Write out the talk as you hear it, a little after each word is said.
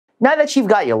Now that you've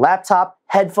got your laptop,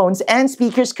 headphones, and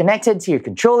speakers connected to your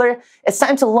controller, it's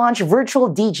time to launch Virtual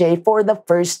DJ for the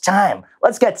first time.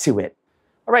 Let's get to it.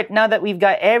 Alright, now that we've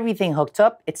got everything hooked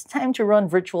up, it's time to run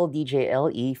Virtual DJ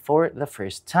LE for the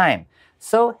first time.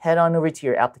 So head on over to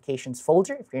your Applications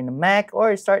folder if you're in a Mac,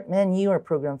 or Start Menu or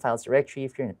Program Files directory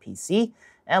if you're in a PC,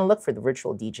 and look for the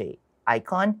Virtual DJ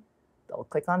icon.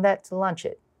 Double-click on that to launch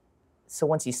it. So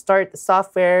once you start the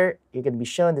software, you're going to be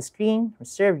shown the screen.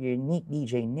 Reserve your unique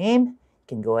DJ name. You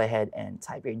can go ahead and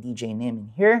type your DJ name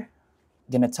in here.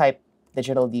 I'm going to type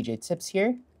Digital DJ Tips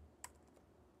here.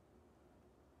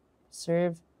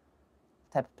 Serve,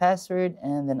 type a password,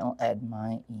 and then I'll add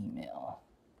my email.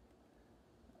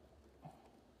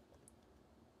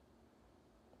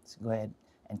 So go ahead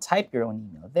and type your own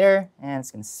email there, and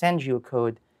it's going to send you a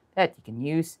code that you can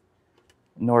use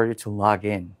in order to log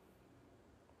in.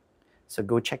 So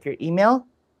go check your email.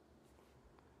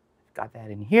 I've got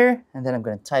that in here, and then I'm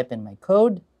going to type in my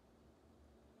code.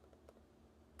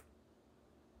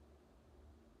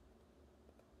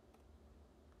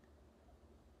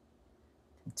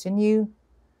 Continue.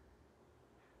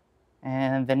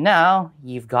 And then now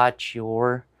you've got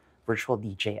your Virtual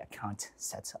DJ account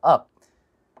set up.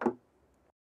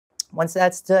 Once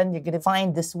that's done, you're going to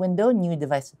find this window, New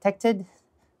Device Detected.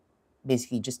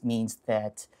 Basically just means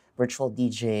that Virtual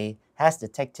DJ has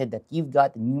detected that you've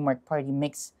got the Numark Party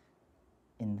Mix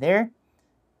in there.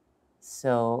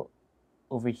 So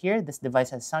over here, this device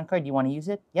has a sound card. You want to use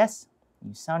it? Yes.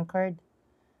 Use sound card.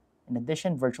 In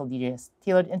addition, Virtual DJ has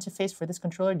tailored interface for this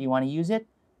controller. Do you want to use it?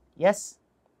 Yes.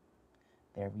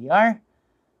 There we are.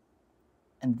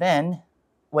 And then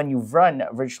when you run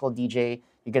Virtual DJ,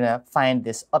 you're going to find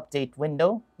this update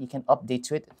window. You can update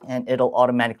to it, and it'll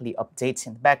automatically update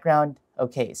in the background.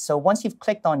 Okay, so once you've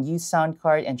clicked on Use Sound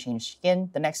Card and Change Skin,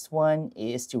 the next one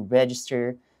is to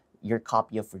register your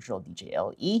copy of Virtual DJ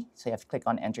LE. So you have to click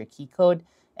on Enter Key Code.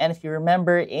 And if you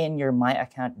remember, in your My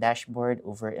Account dashboard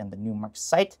over in the Numark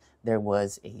site, there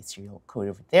was a serial code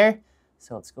over there.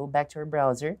 So let's go back to our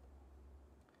browser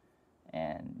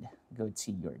and go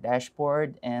to your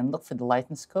dashboard and look for the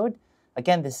license code.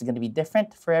 Again, this is going to be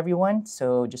different for everyone,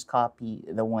 so just copy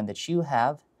the one that you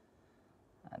have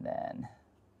and then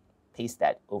paste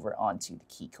that over onto the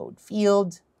key code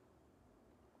field.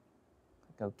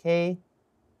 Click OK,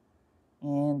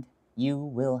 and you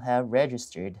will have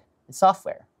registered the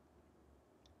software.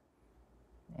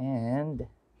 And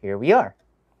here we are.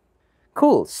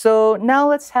 Cool, so now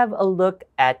let's have a look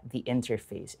at the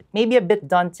interface. It may be a bit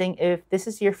daunting if this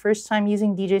is your first time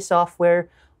using DJ software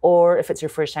or if it's your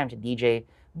first time to DJ,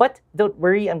 but don't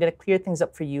worry, I'm going to clear things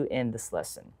up for you in this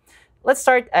lesson. Let's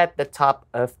start at the top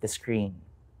of the screen.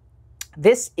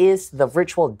 This is the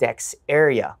virtual decks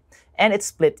area, and it's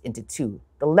split into two.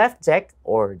 The left deck,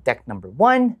 or deck number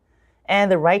 1,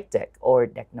 and the right deck, or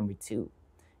deck number 2.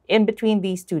 In between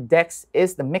these two decks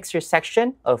is the mixer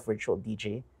section of Virtual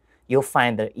DJ. You'll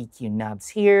find the EQ knobs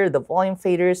here, the volume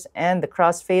faders, and the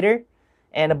crossfader.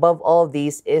 And above all of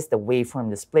these is the waveform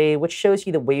display, which shows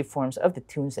you the waveforms of the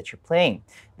tunes that you're playing.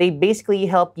 They basically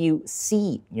help you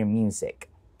see your music.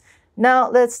 Now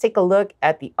let's take a look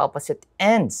at the opposite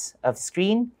ends of the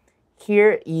screen.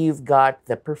 Here you've got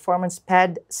the performance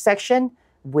pad section,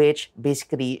 which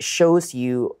basically shows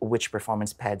you which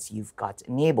performance pads you've got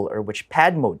enabled or which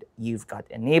pad mode you've got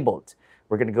enabled.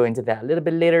 We're going to go into that a little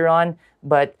bit later on,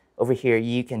 but over here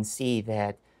you can see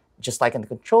that just like on the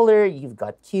controller, you've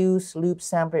got cues, loop,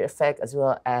 sampler, effect, as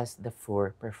well as the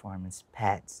 4 performance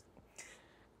pads.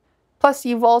 Plus,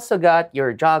 you've also got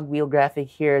your jog wheel graphic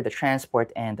here, the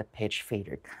transport, and the pitch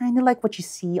fader. Kind of like what you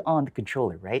see on the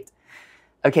controller, right?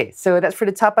 Okay, so that's for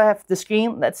the top half of the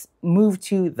screen. Let's move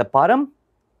to the bottom.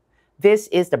 This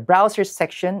is the browser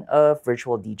section of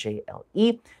Virtual DJ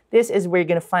LE. This is where you're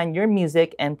going to find your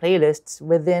music and playlists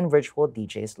within Virtual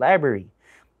DJ's library.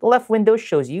 The left window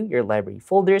shows you your library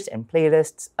folders and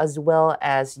playlists, as well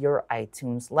as your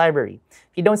iTunes library.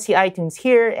 If you don't see iTunes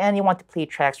here and you want to play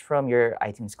tracks from your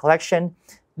iTunes collection,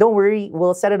 don't worry,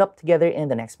 we'll set it up together in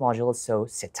the next module, so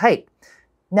sit tight.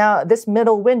 Now, this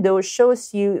middle window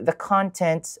shows you the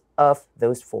contents of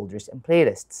those folders and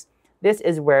playlists. This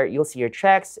is where you'll see your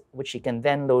tracks, which you can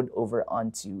then load over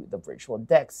onto the virtual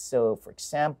decks. So, for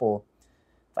example,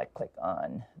 if I click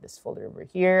on this folder over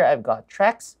here, I've got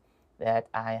tracks that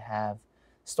I have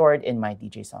stored in my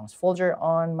DJ songs folder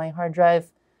on my hard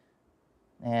drive.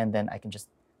 And then I can just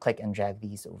click and drag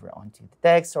these over onto the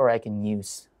decks, or I can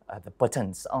use the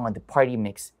buttons on the party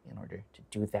mix in order to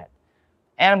do that.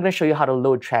 And I'm going to show you how to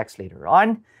load tracks later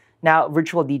on. Now,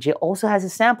 Virtual DJ also has a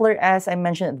sampler, as I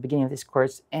mentioned at the beginning of this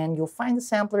course, and you'll find the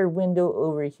sampler window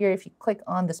over here if you click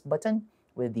on this button,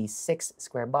 with these 6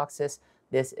 square boxes.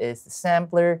 This is the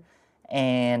sampler,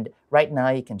 and right now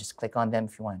you can just click on them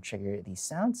if you want to trigger these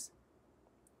sounds.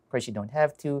 Of course, you don't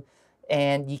have to.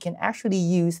 And you can actually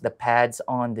use the pads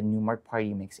on the Numark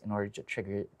Party Mix in order to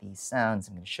trigger these sounds.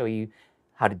 I'm going to show you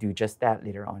how to do just that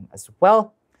later on as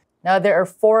well. Now, there are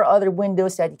 4 other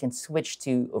windows that you can switch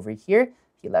to over here.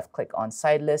 If you left-click on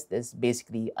Side List, this is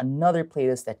basically another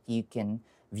playlist that you can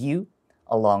view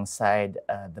alongside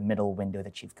the middle window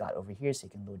that you've got over here. So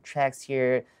you can load tracks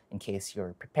here in case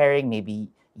you're preparing. Maybe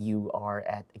you are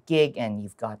at a gig and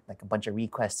you've got like a bunch of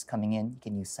requests coming in. You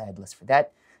can use Side List for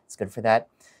that. It's good for that.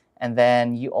 And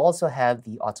then you also have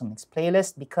the Auto Mix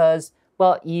playlist because,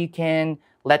 well, you can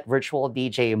let Virtual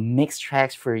DJ mix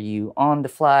tracks for you on the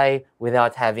fly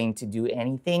without having to do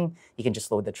anything. You can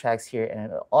just load the tracks here and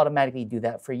it'll automatically do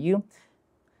that for you.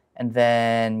 And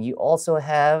then you also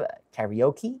have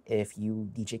karaoke. If you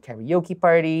DJ karaoke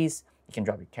parties, you can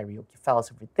drop your karaoke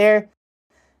files over there.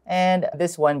 And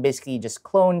this one basically just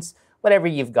clones whatever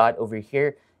you've got over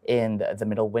here in the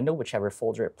middle window, whichever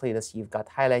folder or playlist you've got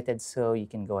highlighted. So you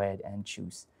can go ahead and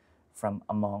choose from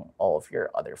among all of your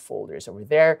other folders over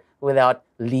there without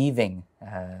leaving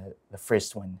the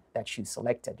first one that you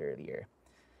selected earlier.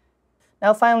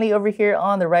 Now finally, over here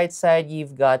on the right side,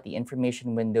 you've got the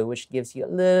information window, which gives you a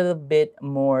little bit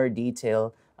more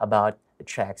detail about the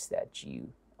tracks that you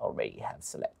already have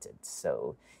selected.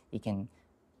 So you can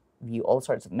view all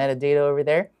sorts of metadata over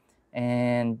there.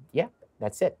 And yeah,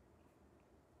 that's it.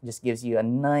 Just gives you a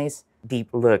nice deep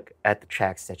look at the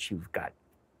tracks that you've got.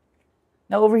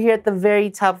 Now over here at the very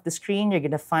top of the screen, you're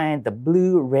going to find the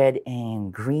blue, red,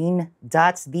 and green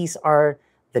dots. These are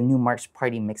the Numark's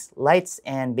Party Mix lights,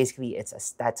 and basically it's a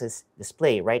status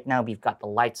display. Right now we've got the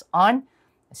lights on,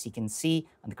 as you can see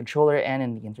on the controller and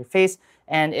in the interface.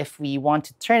 And if we want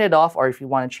to turn it off or if we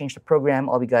want to change the program,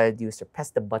 all we got to do is to press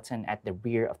the button at the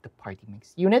rear of the Party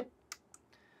Mix unit.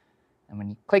 And when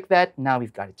you click that, now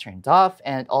we've got it turned off,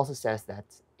 and it also says that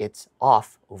it's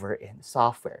off over in the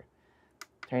software.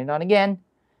 Turn it on again.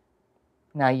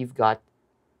 Now you've got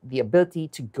the ability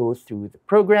to go through the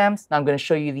programs. Now I'm going to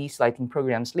show you these lighting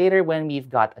programs later when we've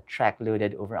got a track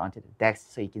loaded over onto the decks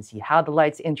so you can see how the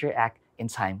lights interact in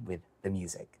time with the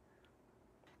music.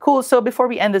 Cool, so before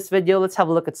we end this video, let's have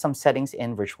a look at some settings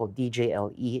in Virtual DJ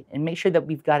LE and make sure that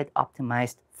we've got it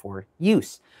optimized for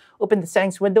use. Open the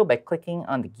settings window by clicking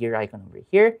on the gear icon over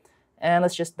here, and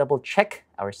let's just double check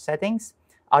our settings.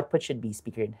 Output should be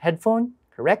speaker and headphone,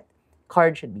 correct.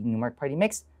 Card should be Numark Party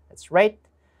Mix, that's right.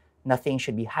 Nothing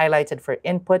should be highlighted for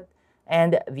input,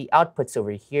 and the outputs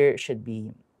over here should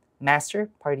be master,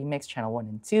 Party Mix channel 1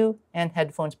 and 2, and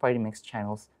headphones, Party Mix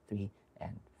channels 3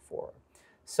 and 4.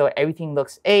 So everything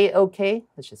looks A-okay.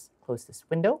 Let's just close this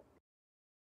window.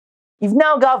 You've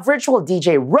now got Virtual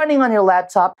DJ running on your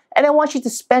laptop, and I want you to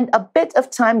spend a bit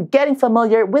of time getting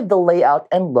familiar with the layout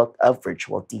and look of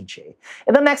Virtual DJ.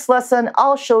 In the next lesson,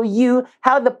 I'll show you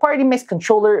how the Party Mix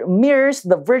controller mirrors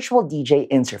the Virtual DJ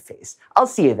interface. I'll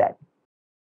see you then.